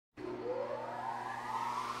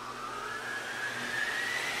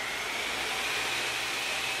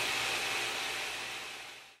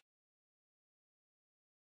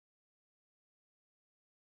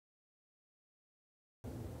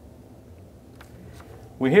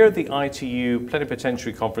We're here at the ITU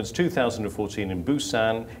Plenipotentiary Conference 2014 in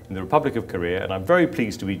Busan in the Republic of Korea, and I'm very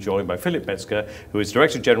pleased to be joined by Philipp Metzger, who is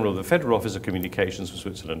Director General of the Federal Office of Communications for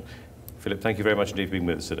Switzerland. Philipp, thank you very much indeed for being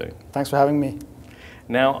with us today. Thanks for having me.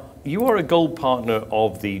 Now, you are a gold partner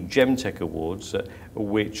of the GemTech Awards,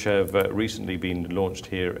 which have recently been launched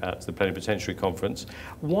here at the Plenipotentiary Conference.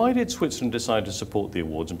 Why did Switzerland decide to support the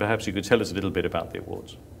awards? And perhaps you could tell us a little bit about the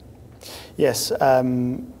awards. Yes.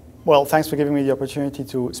 Well, thanks for giving me the opportunity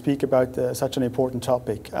to speak about such an important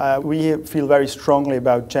topic. We feel very strongly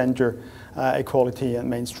about gender equality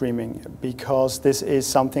and mainstreaming because this is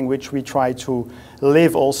something which we try to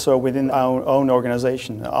live also within our own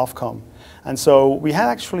organization, Ofcom. And so we have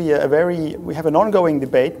actually we have an ongoing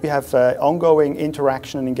debate, we have ongoing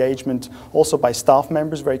interaction and engagement also by staff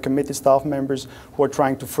members, very committed staff members who are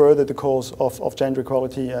trying to further the cause of gender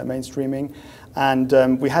equality mainstreaming.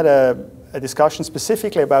 And we had a discussion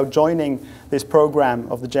specifically about joining this program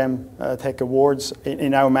of the GemTech Awards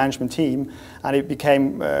in our management team, and it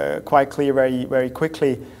became quite clear very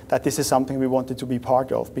quickly that this is something we wanted to be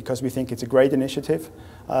part of because we think it's a great initiative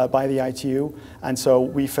by the ITU, and so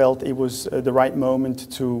we felt it was the right moment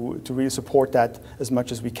to really support that as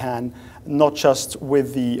much as we can, not just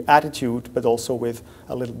with the attitude but also with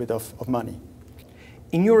a little bit of money.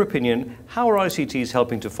 In your opinion, how are ICTs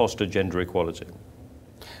helping to foster gender equality?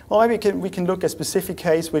 Well, maybe we can look at a specific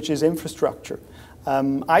case, which is infrastructure.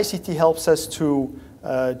 ICT helps us to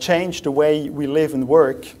change the way we live and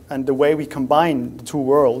work and the way we combine the two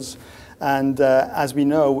worlds. And as we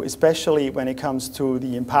know, especially when it comes to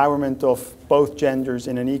the empowerment of both genders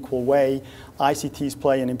in an equal way, ICTs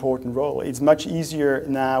play an important role. It's much easier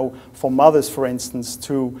now for mothers, for instance,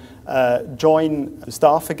 to join the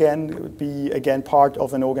staff again, be again part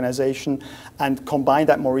of an organization, and combine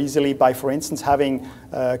that more easily by, for instance, having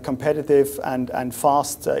competitive and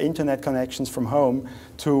fast internet connections from home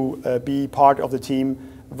to be part of the team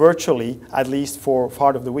virtually, at least for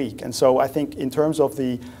part of the week. And so I think in terms of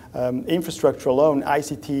the infrastructure alone,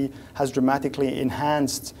 ICT has dramatically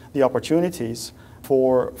enhanced the opportunities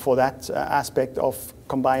for that aspect of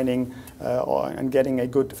combining and getting a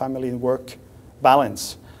good family and work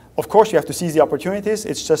balance. Of course, you have to seize the opportunities.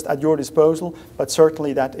 It's just at your disposal, but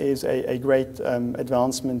certainly that is a great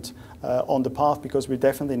advancement on the path because we're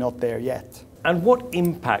definitely not there yet. And what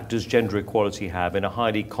impact does gender equality have in a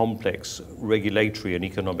highly complex regulatory and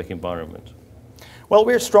economic environment? Well,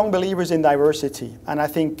 we're strong believers in diversity, and I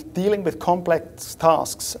think dealing with complex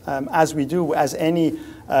tasks, as we do, as any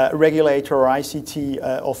regulator or ICT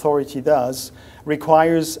authority does,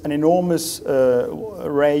 requires an enormous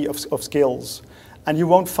array of skills. And you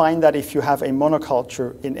won't find that if you have a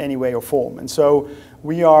monoculture in any way or form. And so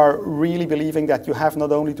we are really believing that you have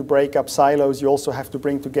not only to break up silos, you also have to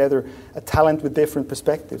bring together a talent with different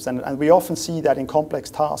perspectives. And we often see that in complex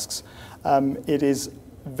tasks, it is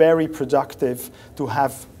very productive to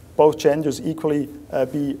have both genders equally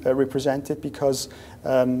be represented because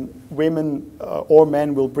women or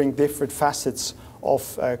men will bring different facets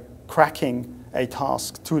of cracking a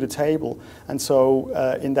task to the table. And so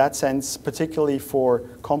in that sense, particularly for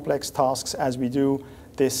complex tasks as we do,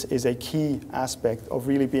 this is a key aspect of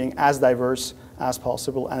really being as diverse as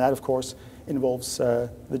possible, and that of course involves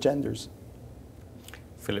the genders.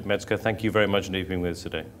 Philipp Metzger, thank you very much indeed for being with us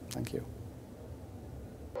today. Thank you.